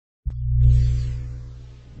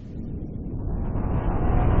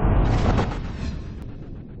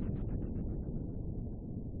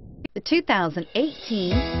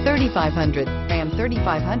2018 3500. Ram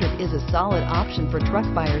 3500 is a solid option for truck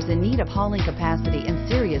buyers in need of hauling capacity and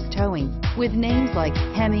serious towing. With names like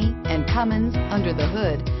Hemi and Cummins under the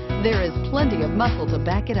hood, there is plenty of muscle to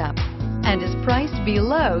back it up and is priced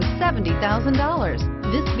below $70,000.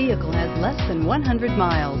 This vehicle has less than 100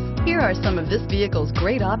 miles. Here are some of this vehicle's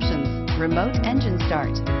great options: remote engine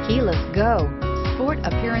start, keyless go, sport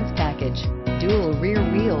appearance package, dual rear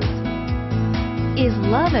wheels. Is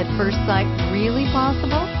love at first sight really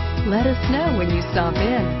possible? Let us know when you stop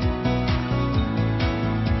in.